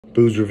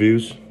Booze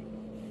reviews.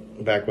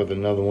 Back with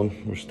another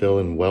one. We're still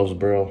in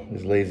Wellsboro.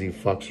 These lazy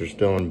fucks are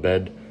still in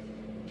bed.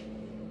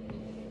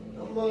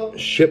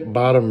 Ship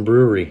Bottom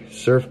Brewery.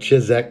 Surf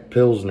Chezch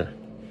Pilsner.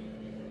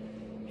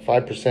 5%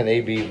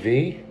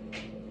 ABV.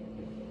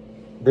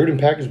 Brewed and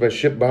packaged by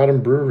Ship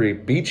Bottom Brewery,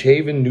 Beach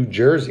Haven, New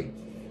Jersey.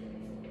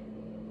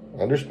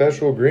 Under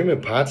special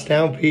agreement,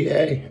 Pottstown,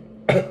 PA.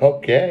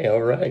 Okay,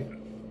 all right.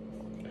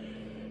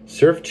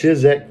 Surf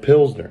Chezch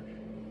Pilsner.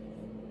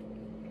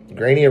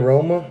 Grainy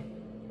aroma,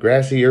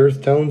 grassy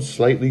earth tones,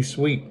 slightly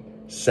sweet.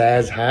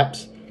 Saz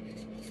hops.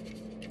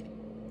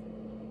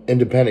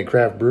 Independent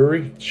craft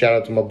brewery. Shout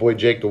out to my boy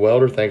Jake the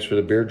Welder. Thanks for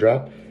the beer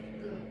drop.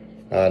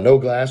 No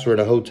glass. We're in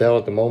a hotel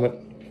at the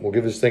moment. We'll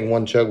give this thing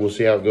one chug. We'll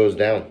see how it goes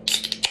down.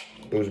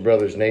 Booze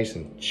Brothers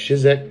Nation.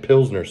 Chezch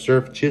Pilsner.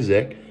 Surf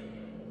Chezch.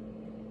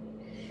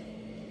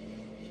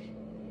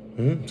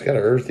 It's got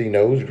an earthy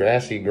nose,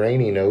 grassy,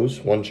 grainy nose.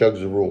 One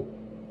chug's the rule.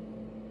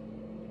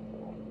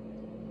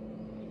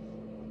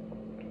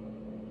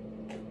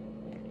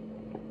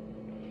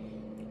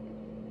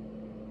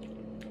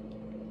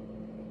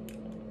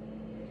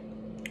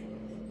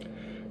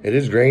 It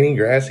is grainy,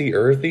 grassy,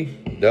 earthy.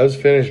 Does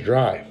finish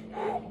dry.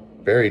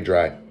 Very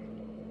dry.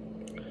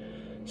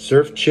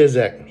 Surf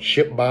Chezch,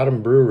 Ship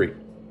Bottom Brewery.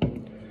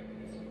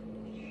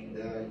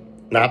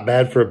 Not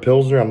bad for a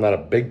Pilsner. I'm not a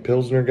big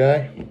Pilsner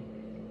guy.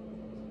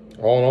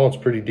 All in all, it's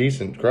pretty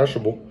decent.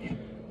 Crushable.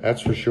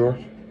 That's for sure.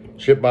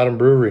 Ship Bottom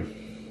Brewery.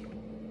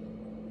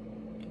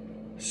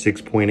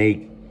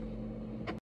 6.8.